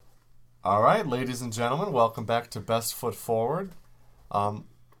All right, ladies and gentlemen, welcome back to Best Foot Forward.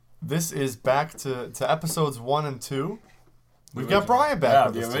 This is back to episodes 1 and 2. We've got Brian back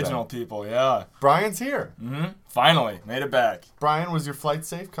with us the original today. people, yeah. Brian's here. Finally, made it back. Brian, was your flight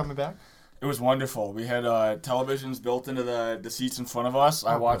safe coming back? It was wonderful. We had televisions built into the seats in front of us.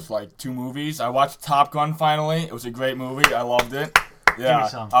 I watched like 2 movies. I watched Top Gun finally. It was a great movie. I loved it. Yeah,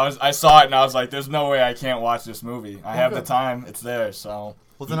 I saw it and I was like, "There's no way I can't watch this movie. I have the time. It's there." So.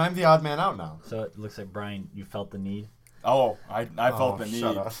 Well, then I'm the odd man out now. So it looks like, Brian, you felt the need? Oh, I felt the need.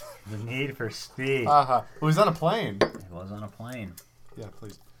 Shut up. The need for speed. Well, he's on a plane. He was on a plane. Yeah,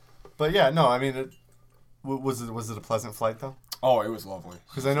 please. But yeah, no, I mean, was it a pleasant flight though? Oh, it was lovely.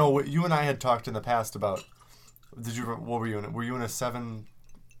 Because I know you and I had talked in the past about. What were you in? Were you in a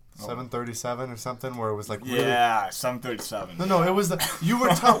 737 or something where it was like really, yeah, 737. No, it was you were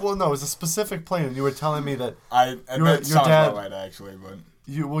well, no, it was a specific plane, and you were telling me that That sounds about right actually, but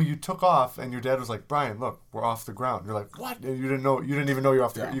you took off, and your dad was like, "Brian, look, we're off the ground." You're like, "What?" And you didn't even know you're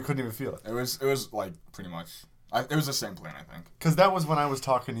off the ground. You couldn't even feel it. It was like pretty much. It was the same plane, I think. Because that was when I was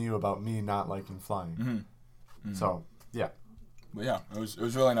talking to you about me not liking flying. So yeah. But yeah, it was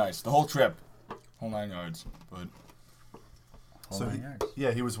really nice. The whole trip, whole 9 yards. But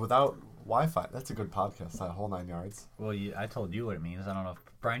he was without Wi-Fi. That's a good podcast. That whole 9 yards. Well, I told you what it means. I don't know if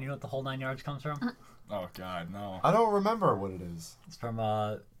Brian, you know what the whole 9 yards comes from? oh God, no. I don't remember what it is. It's from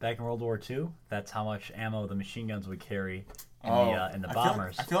back in World War II. That's how much ammo the machine guns would carry in the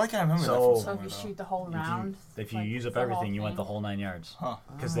bombers. I feel like I remember that from So somewhere, if you shoot the whole round. If you like, use up the whole everything, you went the thing? whole 9 yards. Huh.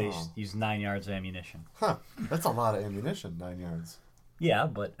 Because they use 9 yards of ammunition. Huh. That's a lot of ammunition, 9 yards. Yeah,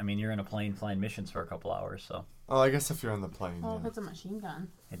 but, I mean, you're in a plane flying missions for a couple hours, so. Oh, I guess if you're in the plane, Well, if yeah. it's a machine gun,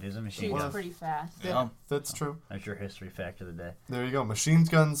 It is a machine shoots gun. pretty fast. Yeah, that's true. That's your history fact of the day. There you go. Machine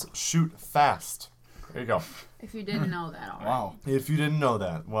guns shoot fast. There you go. If you didn't know that already. Wow. If you didn't know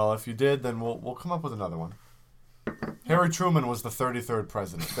that, well, if you did, then we'll come up with another one. Harry Truman was the 33rd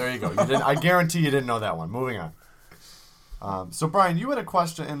president. There you go. I guarantee you didn't know that one. Moving on. So Brian, you had a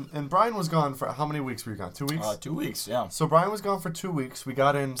question, and Brian was gone for how many weeks were you gone? 2 weeks. 2 weeks, yeah. So Brian was gone for 2 weeks. We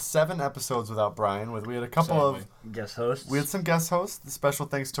got in 7 episodes without Brian. We had a couple of. Guest hosts. We had some guest hosts. Special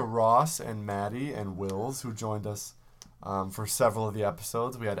thanks to Ross and Maddie and Wills who joined us for several of the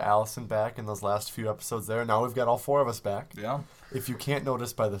episodes. We had Allison back in those last few episodes there. Now we've got all 4 of us back. Yeah. If you can't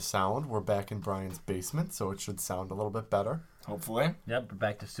notice by the sound, we're back in Brian's basement, so it should sound a little bit better. Hopefully. Yep, we're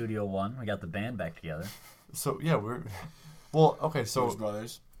back to Studio One. We got the band back together. So yeah, we're. Well, okay. So Blues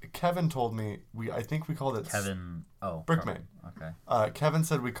Brothers. Kevin told me I think we called it Kevin. Oh. Brickman. Okay. Kevin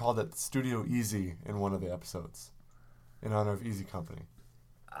said we called it Studio Easy in one of the episodes, in honor of Easy Company.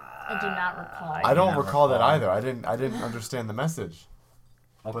 I do not recall. I don't never recall that recall. either. I didn't understand the message.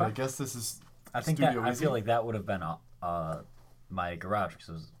 Okay. But I guess this is. I think Studio that I Easy? feel like that would have been my garage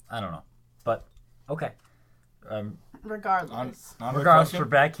because I don't know, but okay. Regardless. Regardless, we're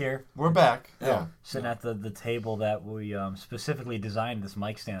back here We're back. Yeah. sitting at the table that we specifically designed this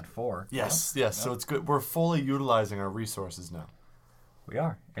mic stand for. Yes. So it's good. We're fully utilizing our resources now. We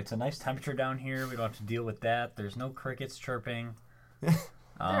are. It's a nice temperature down here. We don't have to deal with that. There's no crickets chirping. There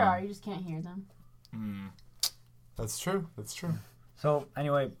are, you just can't hear them. That's true. So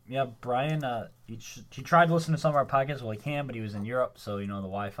anyway, yeah, Brian, he tried to listen to some of our podcasts. Well, he can, but he was in Europe, so the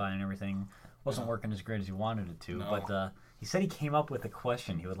Wi-Fi and everything wasn't working as great as he wanted it to. No. But he said he came up with a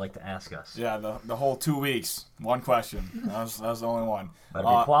question he would like to ask us. Yeah, the whole 2 weeks, one question. That was the only one. Better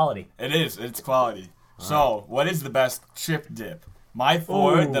be quality. It is. It's quality. So, what is the best chip dip? My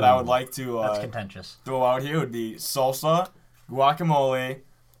 4 that I would like to That's contentious. throw out here would be salsa, guacamole,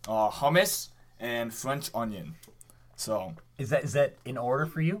 hummus, and French onion. So. Is that in order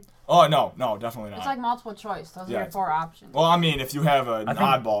for you? Oh no, definitely not. It's like multiple choice. Those are Yeah. your 4 options. Well, I mean, if you have an think-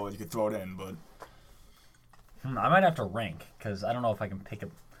 oddball, you could throw it in, but. I might have to rank because I don't know if I can pick a.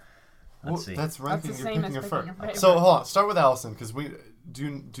 Let's see. That's ranking. That's the You're same picking as a picking first. your favorite. So hold on. Start with Allison because do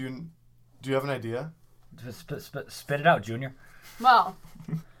you have an idea? Just spit it out, Junior. Well,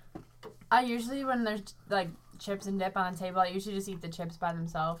 I usually, when there's like chips and dip on the table, I usually just eat the chips by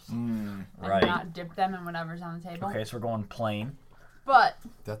themselves. And Right. not dip them in whatever's on the table. Okay, so we're going plain. But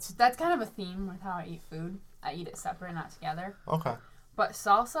That's that's kind of a theme with how I eat food. I eat it separate, not together. okay. But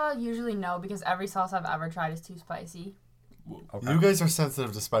salsa, usually no, because every salsa I've ever tried is too spicy. Okay. You guys are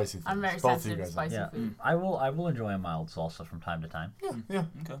sensitive to spicy things. I'm very Both of you sensitive to guys. spicy Yeah, food. I will enjoy a mild salsa from time to time. Yeah.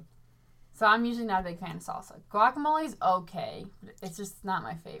 Okay. So I'm usually not a big fan of salsa. Guacamole is okay. But it's just not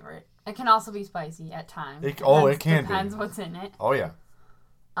my favorite. It can also be spicy at times. It can be. Depends what's in it. Oh yeah.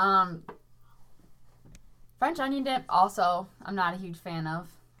 French onion dip, also, I'm not a huge fan of.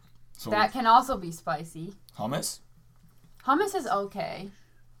 So That can also be spicy. hummus. Hummus is okay.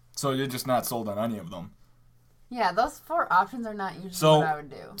 So you're just not sold on any of them. Yeah, those 4 options are not usually what I would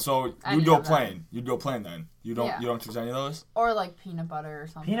do. So Any you'd go of them. plain. You'd go plain then. You don't choose any of those? Or like peanut butter or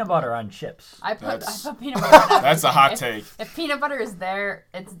something. Peanut butter on chips. I put That's- peanut butter on everything. That's a hot take. If peanut butter is there,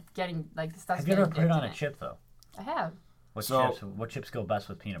 it's getting like the stuff's Have you ever getting put it dipped on in a chip though? I have. What chips go best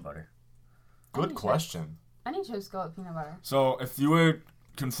with peanut butter? Good Any question. Any chips go with peanut butter. So if you were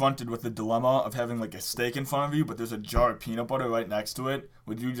confronted with the dilemma of having like a steak in front of you, but there's a jar of peanut butter right next to it,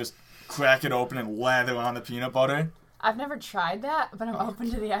 would you just crack it open and lather on the peanut butter? I've never tried that, but I'm open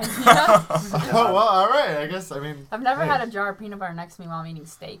to the idea. Oh, well, all right. I guess, I mean... I've never hey. had a jar of peanut butter next to me while I'm eating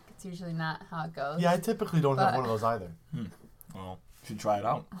steak. It's usually not how it goes. Yeah, I typically don't have But- one of those either. Well, you should try it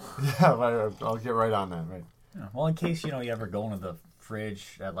out. Yeah, right, I'll get right on that, right? Yeah. Well, in case you ever go into the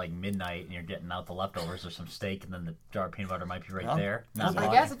fridge at like midnight and you're getting out the leftovers or some steak, and then the jar of peanut butter might be right Yeah. there. That's Not I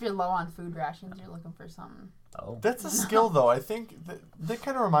fine. guess if you're low on food rations, you're looking for something. Oh, That's a skill, though. I think that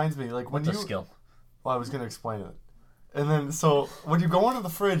kind of reminds me, like, when what's you... a skill? Well, I was going to explain it. And then, so, when you go into the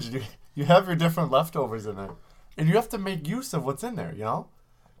fridge, you have your different leftovers in there. And you have to make use of what's in there, you know?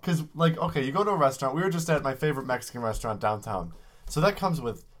 Because, like, okay, you go to a restaurant. We were just at my favorite Mexican restaurant downtown. So that comes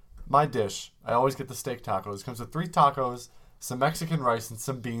with my dish. I always get the steak tacos. It comes with 3 tacos, some Mexican rice, and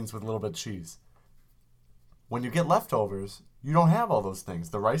some beans with a little bit of cheese. When you get leftovers, you don't have all those things.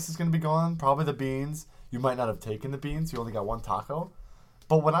 The rice is going to be gone, probably the beans. You might not have taken the beans. You only got 1 taco.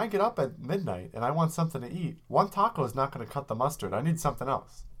 But when I get up at midnight and I want something to eat, 1 taco is not going to cut the mustard. I need something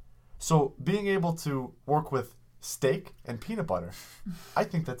else. So being able to work with steak and peanut butter, I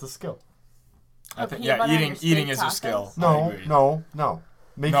think that's a skill. I think peanut butter on your eating steak is a tacos? skill. I No, agree. no.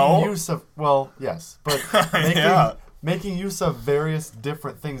 Making No? use of, well, yes, but Yeah. making use of various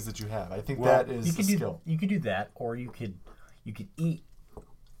different things that you have. I think Well, that is You a could skill. you could do that, or you could eat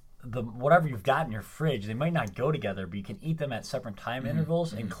the whatever you've got in your fridge. They might not go together, but you can eat them at separate time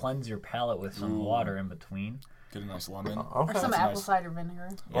intervals and cleanse your palate with some water in between. Get a nice lemon. Okay. Or some That's apple nice. cider vinegar.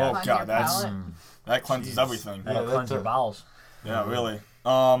 Oh, Cleanse God, your that's- palate. That cleanses Jeez. everything. That'll Yeah, cleanse that- your bowels. Yeah, really.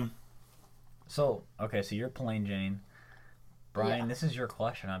 So you're plain Jane. Brian, Yeah. this is your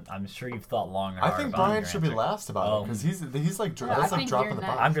question. I'm sure you've thought long and I hard think about Brian your should be answer. last about it Oh. because he's like Yeah, that's I like think dropping you're the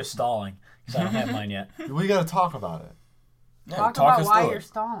next. bomb. I'm just stalling because I don't have mine yet. We got to talk about it Yeah, Talk talk about us why through you're it.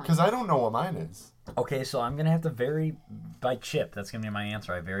 stalling. because I don't know what mine is. Okay, so I'm gonna have to vary by chip. That's gonna be my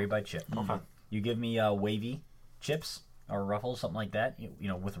answer. I vary by chip. Okay. You give me wavy chips or Ruffles, something like that. You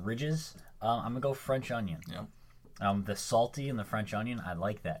know, with ridges. I'm gonna go French onion. Yeah. The salty and the French onion, I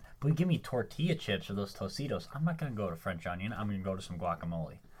like that. But you give me tortilla chips or those Tocitos, I'm not gonna go to French onion. I'm gonna go to some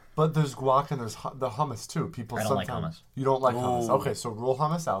guacamole. But there's guac and there's the hummus too. People I don't like sometimes hummus. you don't like hummus. Ooh. Okay, so rule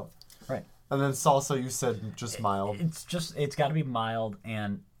hummus out. Right. And then salsa, you said just mild. It's got to be mild,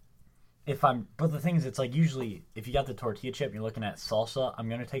 and but the thing is, it's like usually if you got the tortilla chip, and you're looking at salsa. I'm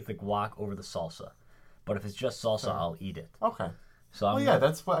gonna take the guac over the salsa, but if it's just salsa, I'll eat it. Okay. So Well, I'm yeah,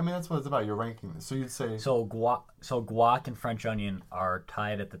 that's what it's about. You're ranking this. So you'd say So guac and French onion are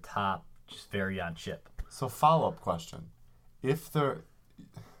tied at the top, just vary on chip. So follow-up question. If you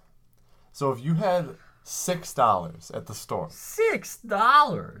had $6 at the store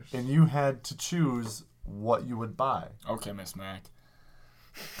 $6. and you had to choose what you would buy. Okay, Miss Mac.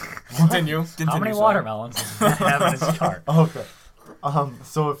 Continue. How many sir. watermelons does that have in his cart? Okay.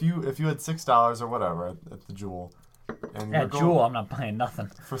 So if you had $6 or whatever at the Jewel, and Yeah, you're going Jewel, I'm not buying nothing.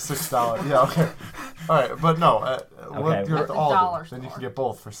 for $6, yeah, okay, all right, but no, Okay. you're At at the Aldi, dollar then you store. can get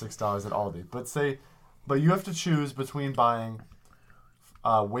both for $6 at Aldi. But you have to choose between buying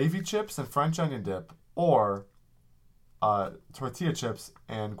wavy chips and French onion dip or tortilla chips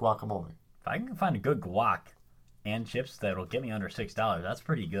and guacamole. If I can find a good guac and chips that'll get me under $6, that's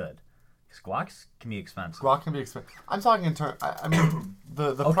pretty good. Because guacs can be expensive. Guac can be expensive. I'm talking in terms. I mean, the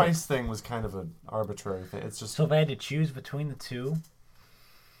Okay. price thing was kind of an arbitrary thing. It's just So if I had to choose between the two,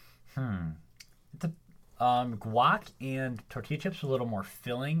 guac and tortilla chips are a little more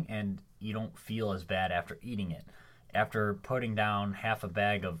filling, and you don't feel as bad after eating it. After putting down half a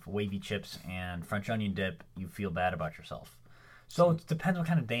bag of wavy chips and French onion dip, you feel bad about yourself. So it depends what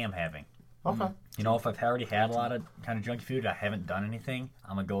kind of day I'm having. okay. You know, if I've already had a lot of kind of junky food, I haven't done anything,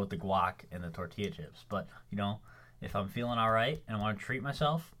 I'm going to go with the guac and the tortilla chips. But, you know, if I'm feeling all right and I want to treat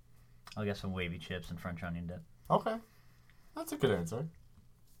myself, I'll get some wavy chips and French onion dip. Okay, that's a good answer.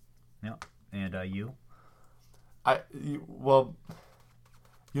 Yep. And you? Well,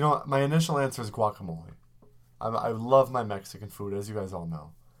 you know, my initial answer is guacamole. I love my Mexican food, as you guys all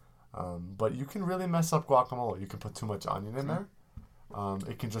know. But you can really mess up guacamole. You can put too much onion in there.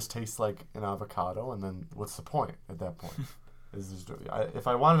 It can just taste like an avocado, and then what's the point at that point? If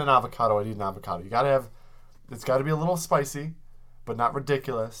I wanted an avocado, I'd eat an avocado. It's got to be a little spicy, but not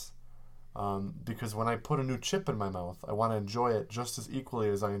ridiculous. Because when I put a new chip in my mouth, I want to enjoy it just as equally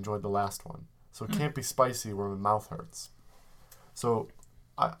as I enjoyed the last one. So it can't be spicy where my mouth hurts. So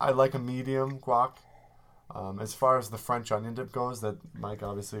I like a medium guac. As far as the French onion dip goes, that Mike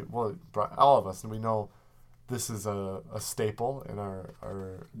obviously, well, all of us, and we know this is a staple in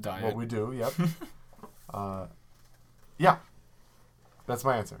our diet. What we do. Yep. Yeah. That's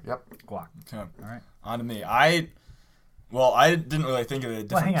my answer. Yep. Guac. Okay. All right. On to me. I didn't really think of a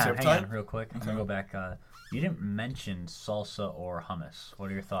different chip type. Hang on, real quick. I'm gonna go back. You didn't mention salsa or hummus. What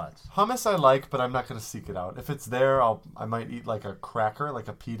are your thoughts? Hummus I like, but I'm not gonna seek it out. If it's there, I might eat like a cracker, like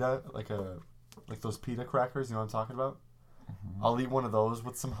a pita, like those pita crackers. You know what I'm talking about? Mm-hmm. I'll eat one of those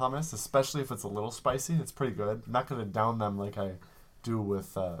with some hummus, especially if it's a little spicy. It's pretty good. I'm not gonna down them like I do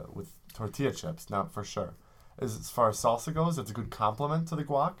with tortilla chips. Not for sure. As far as salsa goes, it's a good complement to the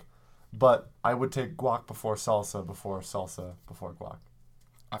guac. But I would take guac before salsa before guac.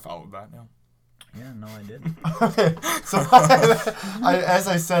 I followed that, yeah. Yeah, no, I didn't. Okay, so as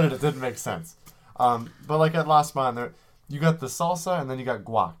I said it didn't make sense. But like at Las Man, there you got the salsa and then you got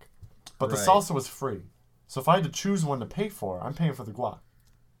guac. But the salsa was free. So if I had to choose one to pay for, I'm paying for the guac.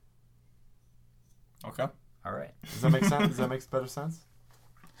 Okay. All right. Does that make sense? Does that make better sense?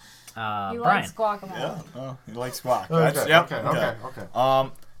 He Brian. likes guacamole. Yeah. Oh, he likes guac. Okay.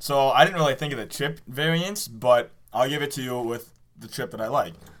 So I didn't really think of the chip variants, but I'll give it to you with the chip that I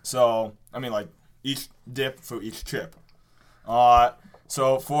like. So, I mean, like, each dip for each chip.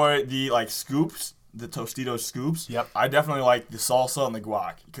 So for the, like, scoops, the Tostitos scoops, yep. I definitely like the salsa and the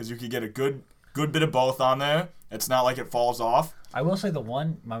guac because you could get a good bit of both on there. It's not like it falls off. I will say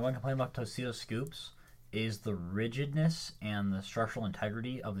my one complaint about Tostitos scoops is the rigidness and the structural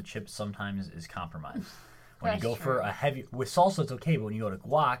integrity of the chips sometimes is compromised. When you go for a heavy with salsa, it's okay, but when you go to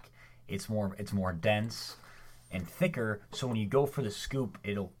guac, it's more dense and thicker. So when you go for the scoop,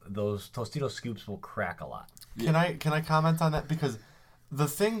 those Tostitos scoops will crack a lot. Can I comment on that? Because the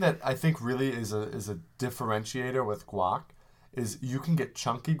thing that I think really is a differentiator with guac is you can get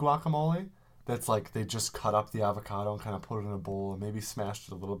chunky guacamole that's like they just cut up the avocado and kind of put it in a bowl and maybe smashed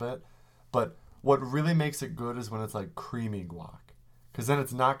it a little bit. But what really makes it good is when it's like creamy guac, because then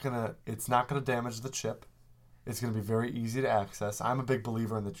it's not gonna damage the chip. It's going to be very easy to access. I'm a big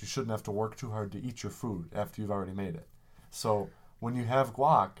believer in that you shouldn't have to work too hard to eat your food after you've already made it. So when you have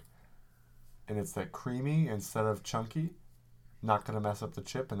guac and it's that creamy instead of chunky, not going to mess up the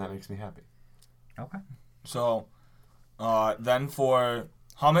chip, and that makes me happy. Okay. So then for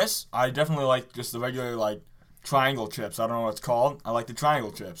hummus, I definitely like just the regular, like, triangle chips. I don't know what it's called. I like the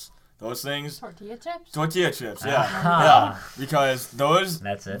triangle chips. Those things. Tortilla chips? Tortilla chips, yeah. Yeah. Because those.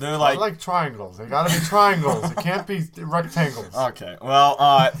 That's it. They're I like triangles. They gotta be triangles. It can't be rectangles. Okay.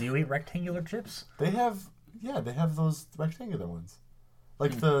 Well, do you eat rectangular chips? They have those rectangular ones.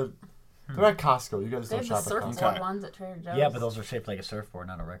 Like they're at Costco. You guys They don't have the shop at Costco. surfboard ones at Trader Joe's. Yeah, but those are shaped like a surfboard,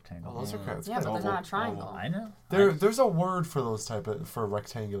 not a rectangle. Oh, those are good. Yeah, but they're not a triangle. I know. There's a word for those for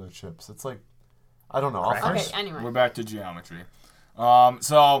rectangular chips. It's like, I don't know. Okay, anyway. we're back to geometry.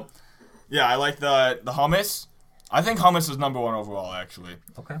 So, yeah, I like the hummus. I think hummus is number one overall, actually.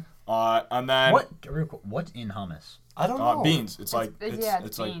 Okay. And then what's in hummus? I don't know. Beans. It's beans.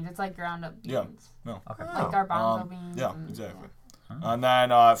 like, It's like ground up beans. Yeah. No. Okay. Like garbanzo beans. Yeah, and, exactly. And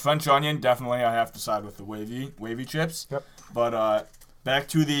then French onion, definitely I have to side with the wavy chips. Yep. But back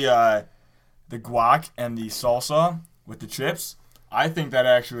to the guac and the salsa with the chips. I think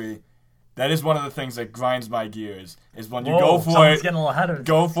that is one of the things that grinds my gears. Is when you go for someone's getting a little ahead of it.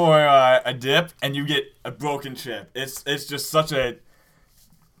 Go for a dip and you get a broken chip. It's just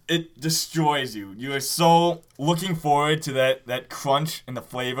it destroys you. You are so looking forward to that crunch and the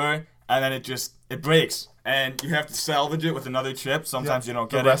flavor, and then it breaks. And you have to salvage it with another chip. Sometimes you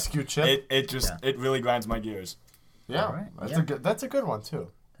don't get the rescue chip. It really grinds my gears. Yeah, right. That's a good one too.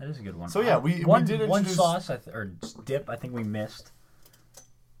 That is a good one. So yeah, we did introduce one sauce or dip. I think we missed.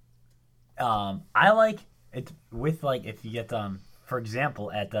 I like it with like if you get for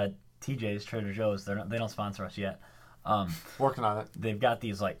example at TJ's Trader Joe's. They don't sponsor us yet. Working on it. They've got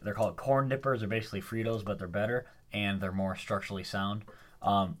these they're called corn dippers. They're basically Fritos, but they're better and they're more structurally sound.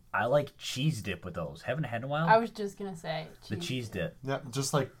 I like cheese dip with those. Haven't had in a while. I was just gonna say the cheese dip. Yeah,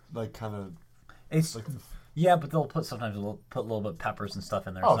 just like kind of. It's like yeah, but they'll put a little bit of peppers and stuff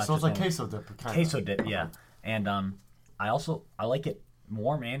in there. Oh, so it's like queso dip. Queso dip, yeah. And I like it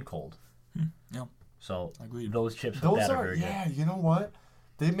warm and cold. Yeah. So agreed. Those chips those with that are very yeah. good. You know what?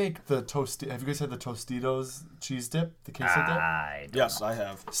 They make the Have you guys had the Tostitos cheese dip? The queso dip? Yes, I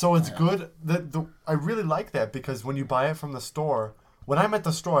have. So it's good. I really like that because when you buy it from the store, when I'm at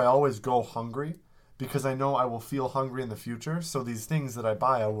the store, I always go hungry because I know I will feel hungry in the future. So these things that I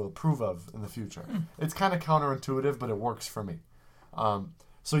buy, I will approve of in the future. It's kind of counterintuitive, but it works for me.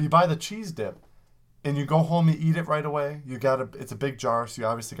 So you buy the cheese dip, and you go home, you eat it right away. It's a big jar, so you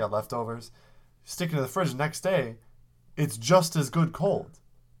obviously got leftovers. Stick it in the fridge. The next day, it's just as good cold.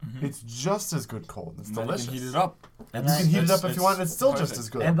 It's just as good cold. It's delicious. You can heat it up. And You can heat it up if you want. It's still just as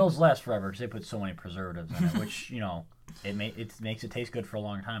good. And those last forever because they put so many preservatives in it, which, it makes it taste good for a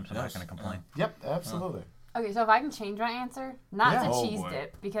long time, so I'm not going to complain. Yep, absolutely. Okay, so if I can change my answer, not Yeah. to Oh, cheese boy.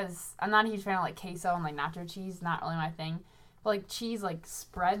 dip, because I'm not a huge fan of like queso and like nacho cheese, not really my thing. But like cheese, like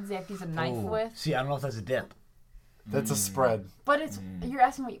spreads, they have to use a knife Ooh. with. See, I don't know if that's a dip. That's a spread. But it's you're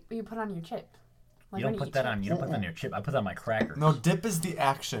asking what you put on your chip. Like You when don't put eat that on. chips. You don't put that on your chip. I put that on my crackers. No, dip is the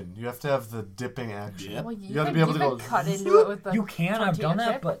action. You have to have the dipping action. Yep. Well, You got to be able to go. cut into it with the You can. I've tortilla done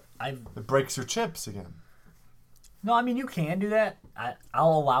that, chip. but It breaks your chips again. No, I mean you can do that.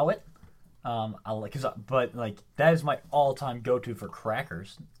 I'll allow it. But that is my all-time go-to for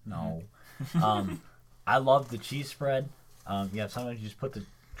crackers. No, I love the cheese spread. Sometimes you just put the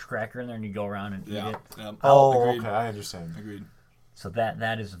cracker in there and you go around and eat it. Yeah. Oh, Agreed. okay, I understand. Agreed. So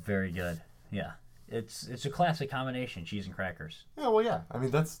that is very good. Yeah, it's a classic combination, cheese and crackers. Yeah, well, yeah. I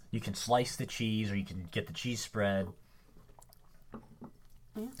mean, that's You can slice the cheese or you can get the cheese spread.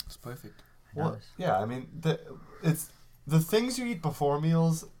 It's perfect. well, yeah. I mean, the things you eat before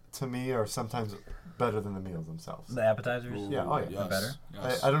meals to me are sometimes better than the meals themselves. The appetizers. Yeah, oh, yeah. Yes. Better?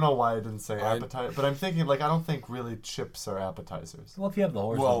 Yes. I don't know why I didn't say I- appetizer, but I'm thinking I don't think really chips are appetizers. Well, if you have the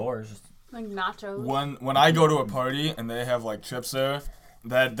horse, Well, the horse. like nachos. When I go to a party and they have like chips there,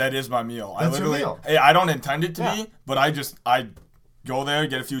 that is my meal. That's your meal. I don't intend it to Yeah. be, but I go there,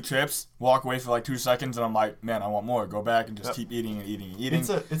 get a few chips, walk away for like 2 seconds, and I'm like, man, I want more. Go back and just Yep. keep eating and eating and eating.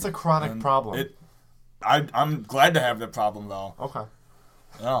 It's a chronic And problem. I'm glad to have that problem though. Okay.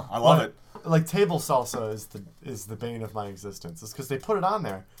 Yeah, I love But, it. Like table salsa is the bane of my existence. It's because they put it on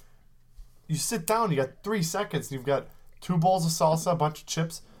there. You sit down, you got 3 seconds, and you've got 2 bowls of salsa, a bunch of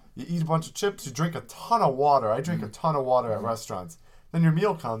chips. You eat a bunch of chips, you drink a ton of water. I drink a ton of water at restaurants. Then your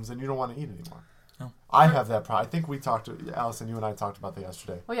meal comes and you don't want to eat anymore. No. I have that problem. I think we talked to Allison, you and I talked about that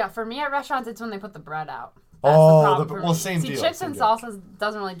yesterday. Well, yeah, for me at restaurants, it's when they put the bread out. Same See, deal. chips same and deal. salsas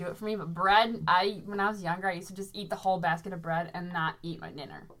doesn't really do it for me, but bread, when I was younger, I used to just eat the whole basket of bread and not eat my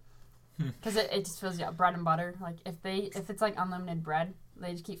dinner. Because it just fills you up. Bread and butter. Like, if it's like unlimited bread,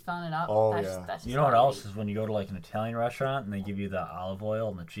 they just keep filling it up. Oh, that's yeah. Just, that's just You know what I else eat. is when you go to like an Italian restaurant and they give you the olive oil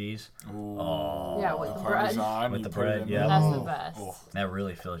and the cheese. Ooh. Oh, Yeah, with the bread. Parmesan, With you the put it bread, in yeah. there. That's the Oh. best. Oh. that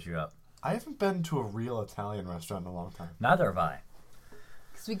really fills you up. I haven't been to a real Italian restaurant in a long time. Neither have I.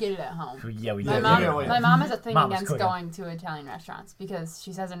 Because we get it at home. Yeah, we Yeah, did. yeah, yeah. My mom has a thing Mama's against cooking. going to Italian restaurants because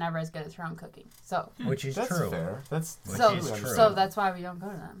she says they're never as good as her own cooking. So, Which is That's true. fair. That's Which so, is true. so that's why we don't go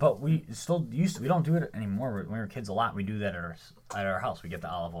to them. But we still used to. We don't do it anymore. When we were kids a lot, we do that at our house. We get the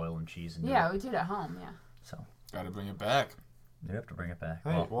olive oil and cheese and do Yeah, it. we do it at home. Yeah. So Gotta bring it back. we have to bring it back.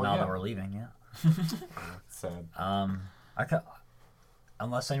 Hey, well, now yeah. that we're leaving, yeah. sad.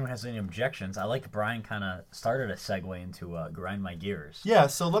 Unless anyone has any objections, I like Brian kind of started a segue into grind my gears. Yeah,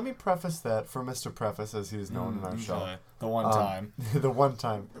 so let me preface that for Mr. Preface, as he is known in our show. Okay. The one time. The one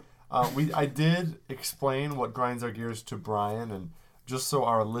time. I did explain what grinds our gears to Brian, and just so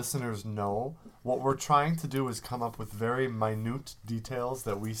our listeners know, what we're trying to do is come up with very minute details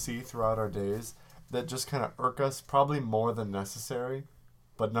that we see throughout our days that just kind of irk us, probably more than necessary,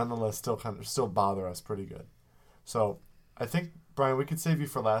 but nonetheless still bother us pretty good. So I think, Brian, we could save you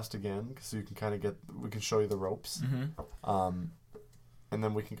for last again, so you can we can show you the ropes. Mm-hmm. And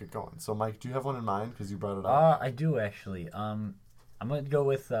then we can get going. So, Mike, do you have one in mind? Because you brought it up. I do actually. I'm going to go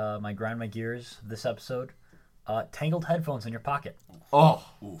with my grind my gears this episode. Tangled headphones in your pocket. Oh,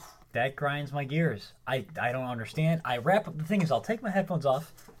 That grinds my gears. I don't understand. The thing is, I'll take my headphones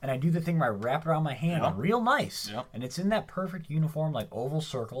off, and I do the thing where I wrap it around my hand Yep. real nice. Yep. And it's in that perfect uniform, like oval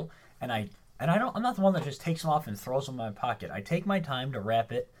circle, I'm not the one that just takes them off and throws them in my pocket. I take my time to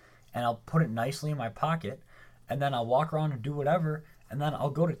wrap it, and I'll put it nicely in my pocket, and then I'll walk around and do whatever, and then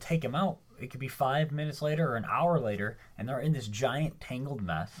I'll go to take them out. It could be 5 minutes later or an hour later, and they're in this giant tangled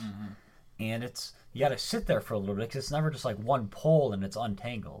mess. Mm-hmm. And you got to sit there for a little bit because it's never just like one pull and it's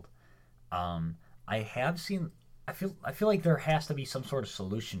untangled. I have seen. I feel like there has to be some sort of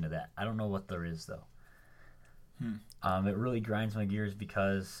solution to that. I don't know what there is though. It really grinds my gears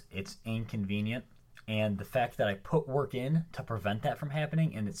because it's inconvenient, and the fact that I put work in to prevent that from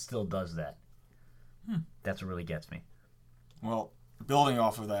happening, and it still does that. That's what really gets me. Well, building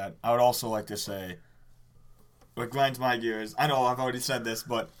off of that, I would also like to say what grinds my gears. I know I've already said this,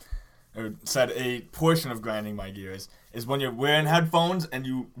 but or said a portion of grinding my gears is when you're wearing headphones and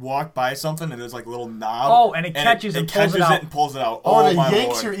you walk by something and there's like a little knob. Oh, and it catches and pulls it out. And pulls it out. Oh, and my it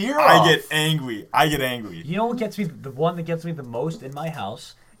yanks Lord. your ear off. I get angry. You know what gets me? The one that gets me the most in my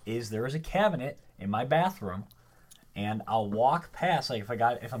house is there is a cabinet in my bathroom, and I'll walk past. Like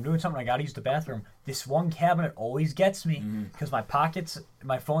if I'm doing something, I gotta use the bathroom. This one cabinet always gets me because my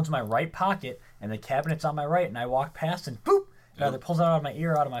phone's in my right pocket, and the cabinet's on my right, and I walk past and boop, it either pulls it out of my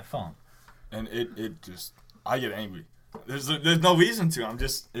ear or out of my phone. And it just, I get angry. There's no reason to. I'm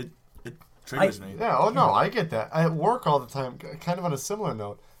just it triggers me. Yeah. Oh no, I get that. I at work all the time. Kind of on a similar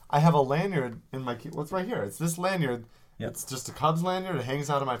note, I have a lanyard in my. What's right here? It's this lanyard. Yep. It's just a Cubs lanyard. It hangs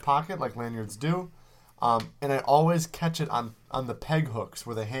out of my pocket like lanyards do, and I always catch it on the peg hooks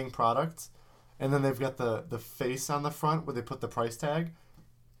where they hang products, and then they've got the face on the front where they put the price tag.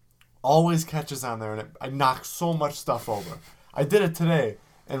 Always catches on there, and I knock so much stuff over. I did it today,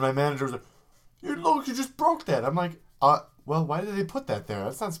 and my manager was like, "You just broke that." I'm like, well, why did they put that there?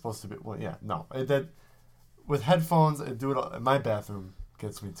 That's not supposed to be. Well, yeah, no. That with headphones, I do it all, in my bathroom.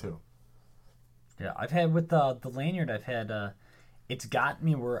 Gets me too. Yeah, I've had with the lanyard. I've had it's got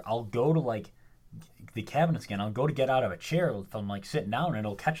me where I'll go to like the cabinets again. I'll go to get out of a chair if I'm like sitting down, and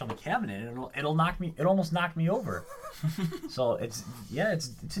it'll catch on the cabinet, and it'll knock me. It almost knocked me over. So it's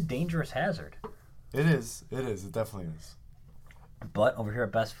a dangerous hazard. It is. It definitely is. But over here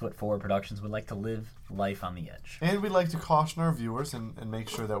at Best Foot Forward Productions, we like to live life on the edge. And we like to caution our viewers and make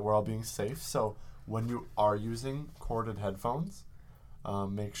sure that we're all being safe. So when you are using corded headphones,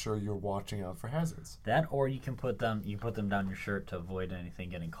 make sure you're watching out for hazards. That, or you can put them down your shirt to avoid anything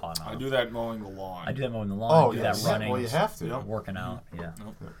getting caught on. I do that mowing the lawn. I do that mowing the lawn. Oh, I do yes. that running. Well, you have to. Working out. Yeah.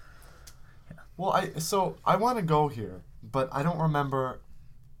 Yeah. Well, I want to go here, but I don't remember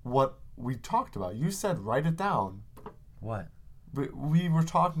what we talked about. You said write it down. What? We were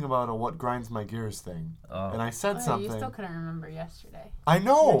talking about a what grinds my gears thing, and I said something. You still couldn't remember yesterday. I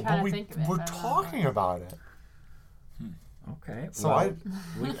know, but we're talking about it. Okay. So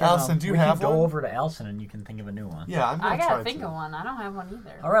well, Allison, do you have one? Go over to Allison and you can think of a new one. Yeah, I'm gonna I try gotta think of one. I don't have one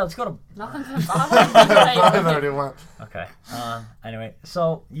either. All right, let's go to. Nothing's been bothering me today. I already went. Okay. Anyway,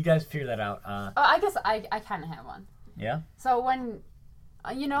 so you guys figure that out. I guess I kind of have one. Yeah. So when,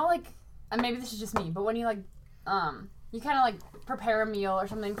 like, and maybe this is just me, but when you like, you kind of like prepare a meal or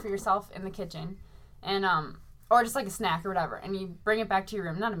something for yourself in the kitchen, and or just like a snack or whatever, and you bring it back to your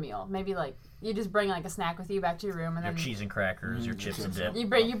room. Not a meal, maybe like you just bring like a snack with you back to your room, and your then cheese and crackers, your chips and dip. You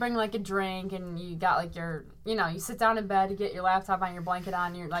bring like a drink, and you got like your, you sit down in bed, you get your laptop on, your blanket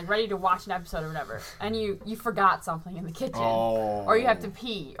on, you're like ready to watch an episode or whatever, and you forgot something in the kitchen, or you have to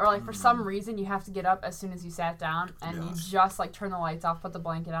pee, or like for some reason you have to get up as soon as you sat down, and you just like turn the lights off, put the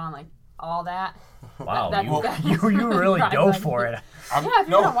blanket on, like all that. Wow, you really go for it. If you're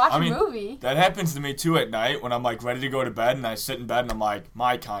gonna watch a movie. That happens to me too at night when I'm like ready to go to bed, and I sit in bed and I'm like,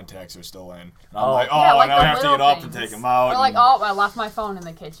 my contacts are still in. And I'm like, now I have to get up and take them out. Or like, I left my phone in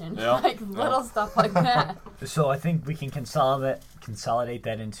the kitchen. Yeah. Like little stuff like that. So I think we can consolidate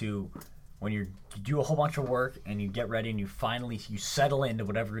that into when you do a whole bunch of work and you get ready and you finally settle into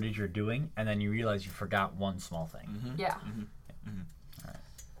whatever it is you're doing, and then you realize you forgot one small thing. Mm-hmm. Yeah. Mm-hmm. All right.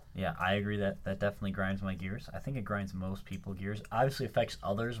 Yeah, I agree that definitely grinds my gears. I think it grinds most people's gears. Obviously affects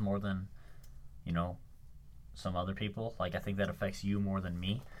others more than, some other people. Like, I think that affects you more than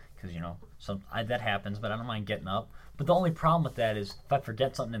me because, that happens, but I don't mind getting up. But the only problem with that is if I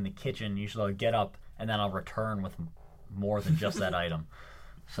forget something in the kitchen, usually I'll get up and then I'll return with more than just that item.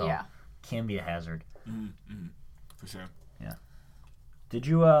 So yeah. Can be a hazard. Mm-hmm. For sure. Yeah. Did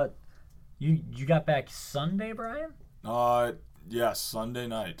you, you got back Sunday, Brian? Yes, Sunday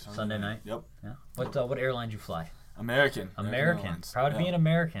night. Sunday night? Yep. Yeah. What airline did you fly? American. Proud to be an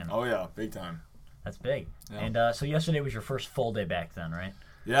American. Oh yeah, big time. That's big. Yeah. And so yesterday was your first full day back then, right?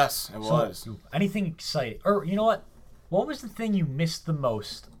 Yes, it was. Anything exciting? Or you know what? What was the thing you missed the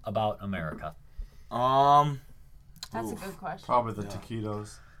most about America? That's a good question. Probably the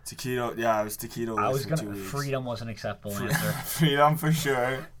taquitos. Taquito, yeah, it was taquito. Freedom was an acceptable answer. Freedom for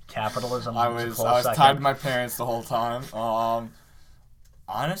sure. Capitalism. I was tied to my parents the whole time.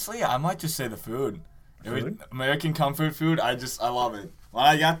 Honestly, I might just say the food. American comfort food. I love it. When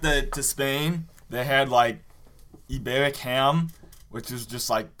I got to Spain, they had like Iberic ham, which is just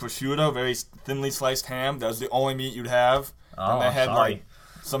like prosciutto, very thinly sliced ham. That was the only meat you'd have. Oh, and they had like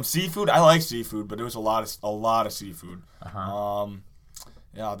some seafood. I like seafood, but there was a lot of seafood.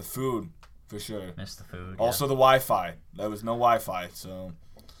 Yeah, the food for sure. Missed the food. Also the Wi-Fi. There was no Wi-Fi, so.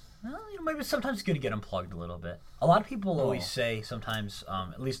 Well, maybe sometimes it's good to get unplugged a little bit. A lot of people always say sometimes,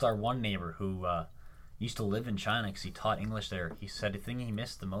 at least our one neighbor who used to live in China because he taught English there, he said the thing he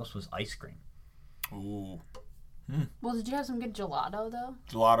missed the most was ice cream. Ooh. Well, did you have some good gelato though?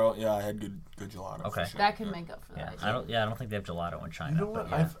 Gelato, yeah, I had good gelato. Okay. For sure. That could make up for that. I don't think they have gelato in China. You know what?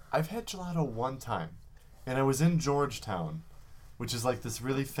 But yeah. I've had gelato one time, and I was in Georgetown, which is like this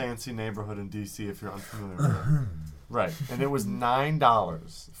really fancy neighborhood in D.C. if you're unfamiliar with it. Right, and it was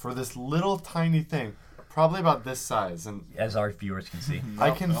 $9 for this little tiny thing, probably about this size, and As our viewers can see.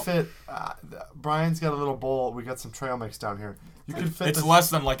 I can fit. Brian's got a little bowl. We got some trail mix down here. You can fit. It's this, less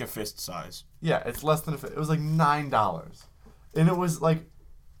than like a fist size. Yeah, it's less than a fit. It was like $9, and it was like,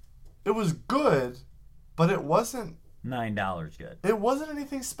 it was good, but it wasn't. $9 good. It wasn't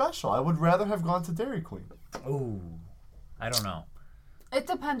anything special. I would rather have gone to Dairy Queen. Ooh, I don't know. It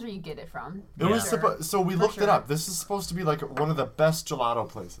depends where you get it from. It was so we looked it sure. up. This is supposed to be like one of the best gelato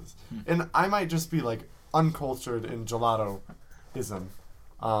places, and I might just be like uncultured in gelato-ism,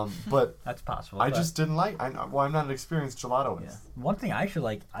 but That's possible. I but- just didn't like. I'm not an experienced gelato-ist. Yeah. One thing I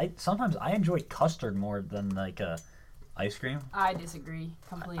actually like, sometimes I enjoy custard more than like ice cream. I disagree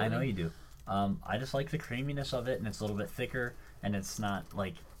completely. I know you do. I just like the creaminess of it, and it's a little bit thicker, and it's not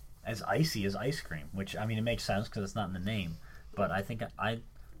like as icy as ice cream. Which I mean, it makes sense because it's not in the name. But I think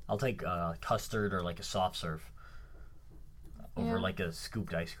I'll take custard or like a soft serve over Yeah. like a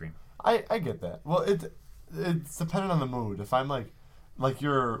scooped ice cream. I get that. Well, it's dependent on the mood. If I'm like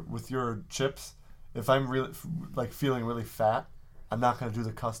you're with your chips, if I'm really like feeling really fat, I'm not gonna do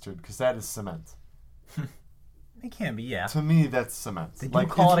the custard because that is cement. It can be, yeah. To me, that's cement. They do like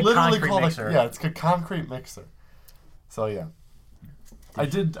call it's it a literally concrete called mixer. yeah, it's a concrete mixer. So yeah, I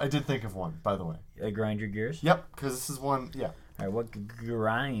did think of one, by the way. Grind your gears. Yep, because this is one. Yeah, All right, what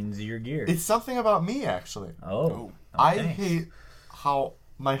grinds your gears? it's something about me actually. Oh, I okay. hate how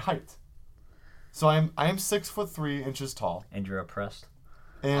my height. So I am 6'3" tall, And you're oppressed.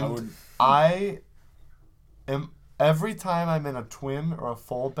 and I am every time I'm in a twin or a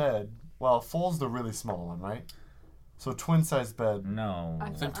full bed. Well, full's the really small one, right? So twin size bed. No, I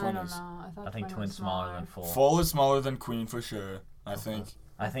think don't twin know. is- I think twin's smaller than full. Full is smaller than queen for sure. I think.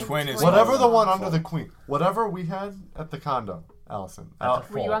 I think Twin is Whatever smaller the than one full. under the queen. Whatever we had at the condo, Allison. That's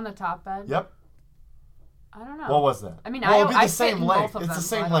a Were you full. on the top bed? Yep. I don't know. What was that? I mean, well, it'd be I the fit same in length. both of It's the them,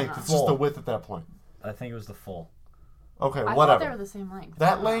 so I same don't length. know. It's just the Full. width at that point. I think it was the full. Okay, I thought whatever. they were the same length. I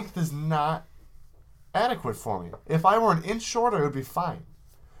That don't know. length is not adequate for me. If I were an inch shorter, it would be fine,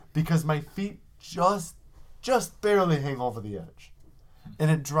 because my feet just barely hang over the edge, and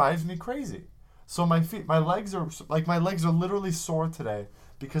it drives me crazy. So my legs are literally sore today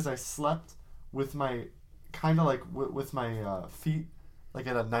because I slept with my kind of like with my feet like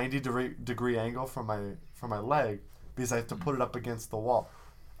at a 90-degree angle from my leg because I have to put it up against the wall.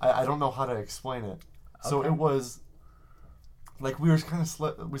 I don't know how to explain it. So Okay. it was like we were kind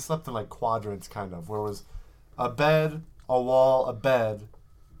of we slept in like quadrants kind of, where it was a bed, a wall, a bed,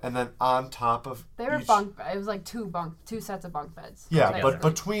 and then on top of They were each, bunk. It was like two sets of bunk beds. Yeah, Together. but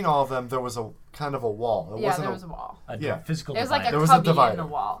between all of them there was a kind of a wall. It Yeah, wasn't there was a wall. Yeah. Physical It was like divider. a There was a cubby in divider. the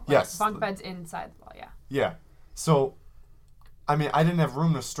wall. Like Yes. bunk beds inside the wall. Yeah. Yeah. So, I mean, I didn't have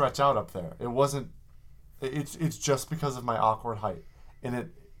room to stretch out up there. It wasn't. It's just because of my awkward height,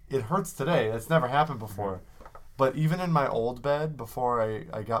 and it hurts today. That's never happened before. But even in my old bed, before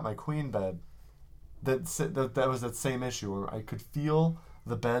I got my queen bed, that was that same issue where I could feel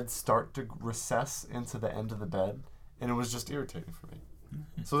the bed start to recess into the end of the bed, and it was just irritating for me.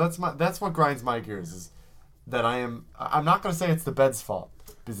 So that's what grinds my gears, is that I'm not going to say it's the bed's fault,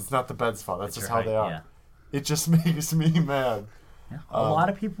 because it's not the bed's fault. That's It's just your how they height, are. yeah. It just makes me mad. Yeah. A lot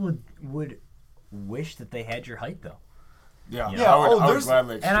of people would wish that they had your height though. Yeah. Yeah, I would there's-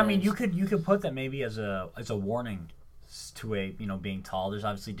 gladly And I mean, exchange. you could put that maybe as a warning to a being tall. There's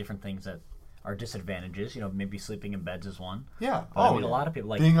obviously different things that are disadvantages. Maybe sleeping in beds is one. Yeah. But I mean, a lot of people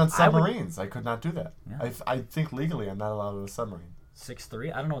like being on I would- submarines. I could not do that. Yeah. I think legally I'm not allowed on a submarine.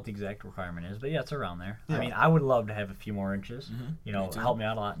 6'3". I don't know what the exact requirement is, but yeah, it's around there. Yeah. I mean, I would love to have a few more inches. Me too. Help me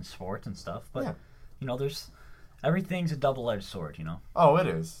out a lot in sports and stuff. But Yeah. there's everything's a double-edged sword. Oh, it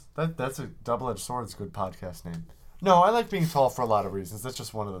is. That's a double-edged sword. It's a good podcast name. No, I like being tall for a lot of reasons. That's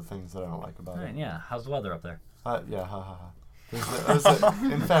just one of the things that I don't like about All it. right, yeah. How's the weather up there? Yeah, ha ha ha.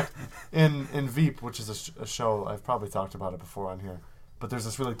 In fact, in Veep, which is a show, I've probably talked about it before on here, but there's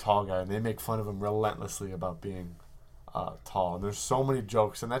this really tall guy, and they make fun of him relentlessly about being tall. And there's so many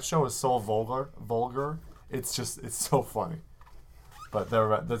jokes, and that show is so vulgar. It's so funny. But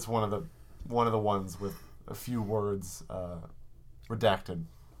that's one of the ones with a few words redacted.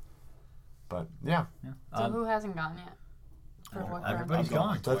 But yeah, So who hasn't gone yet? For what everybody's I've gone gone.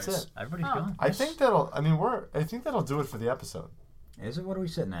 like that's twice. it. Everybody's Oh. gone. I think that'll do it for the episode. Is it? What are we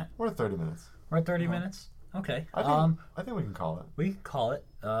sitting at? We're at 30 minutes. We're at 30 minutes. Okay. I think we can call it. We can call it.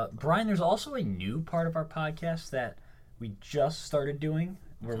 Brian, there's also a new part of our podcast that we just started doing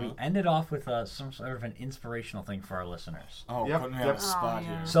where we ended off with some sort of an inspirational thing for our listeners. Oh, put me on the spot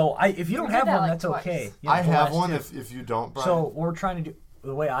here. So if you don't have one, that's twice. Okay. I have one if you don't, Brian. So what we're trying to do,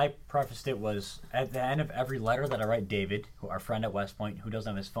 the way I prefaced it was at the end of every letter that I write David, our friend at West Point, who doesn't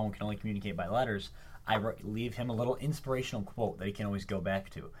have his phone, can only communicate by letters, I leave him a little inspirational quote that he can always go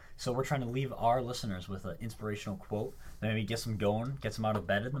back to. So we're trying to leave our listeners with an inspirational quote that maybe gets them going, gets them out of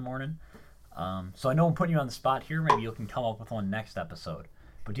bed in the morning. So I know I'm putting you on the spot here. Maybe you can come up with one next episode.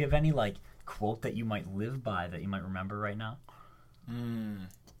 But do you have any quote that you might live by that you might remember right now?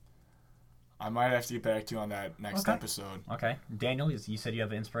 I might have to get back to you on that next episode. Okay. Daniel, you said you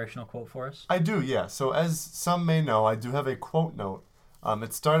have an inspirational quote for us? I do, yeah. So as some may know, I do have a quote note.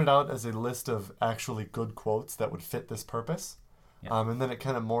 It started out as a list of actually good quotes that would fit this purpose. Yeah. And then it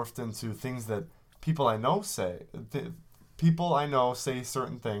kind of morphed into things that people I know say. People I know say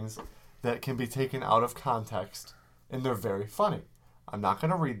certain things that can be taken out of context, and they're very funny. I'm not going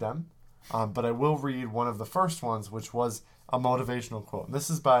to read them, but I will read one of the first ones, which was a motivational quote. And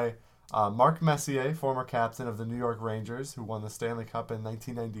this is by Mark Messier, former captain of the New York Rangers, who won the Stanley Cup in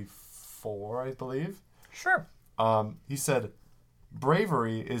 1994, I believe. Sure. He said,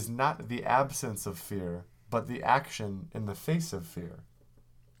 "Bravery is not the absence of fear, but the action in the face of fear."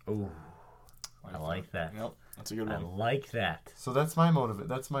 Ooh, I like that. Yep, that's a good one. I like that. So that's my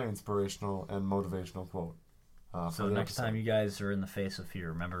That's my inspirational and motivational quote. So next time you guys are in the face of fear,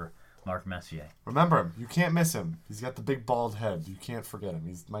 remember Mark Messier. Remember him. You can't miss him. He's got the big bald head. You can't forget him.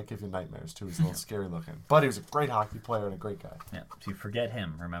 He might give you nightmares too. He's a little scary looking, but he was a great hockey player and a great guy. Yeah. If you forget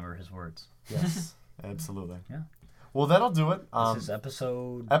him, remember his words. Yes, absolutely. Yeah. Well, that'll do it. This is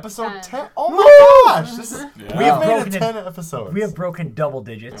episode 10. Oh my gosh! This is we have made broken 10 episodes. We have broken double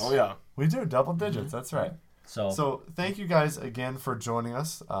digits. Oh yeah, we do double digits. That's right. So thank you guys again for joining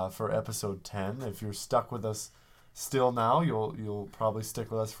us for episode 10. If you're stuck with us still now, you'll probably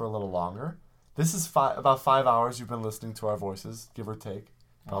stick with us for a little longer. This is about 5 hours you've been listening to our voices, give or take.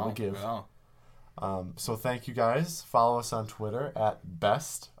 Probably give. Wow. So thank you guys. Follow us on Twitter at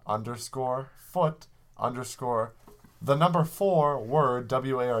best_foot_4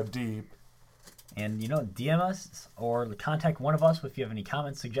 WARD. And DM us or contact one of us if you have any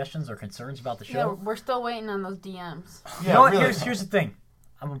comments, suggestions, or concerns about the show. Yeah, we're still waiting on those DMs. Yeah, you know what? Really. Here's the thing.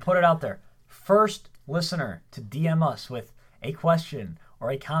 I'm going to put it out there. First listener to DM us with a question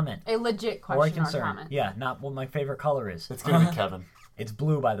or a comment. A legit question or a concern. Or comment. Yeah, not what my favorite color is. It's going to be Kevin. It's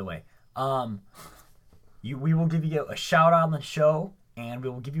blue, by the way. We will give you a shout out on the show, and we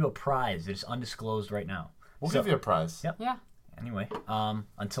will give you a prize that is undisclosed right now. We'll give you a prize. Yep. Yeah. Anyway,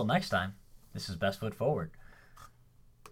 until next time, this is Best Foot Forward.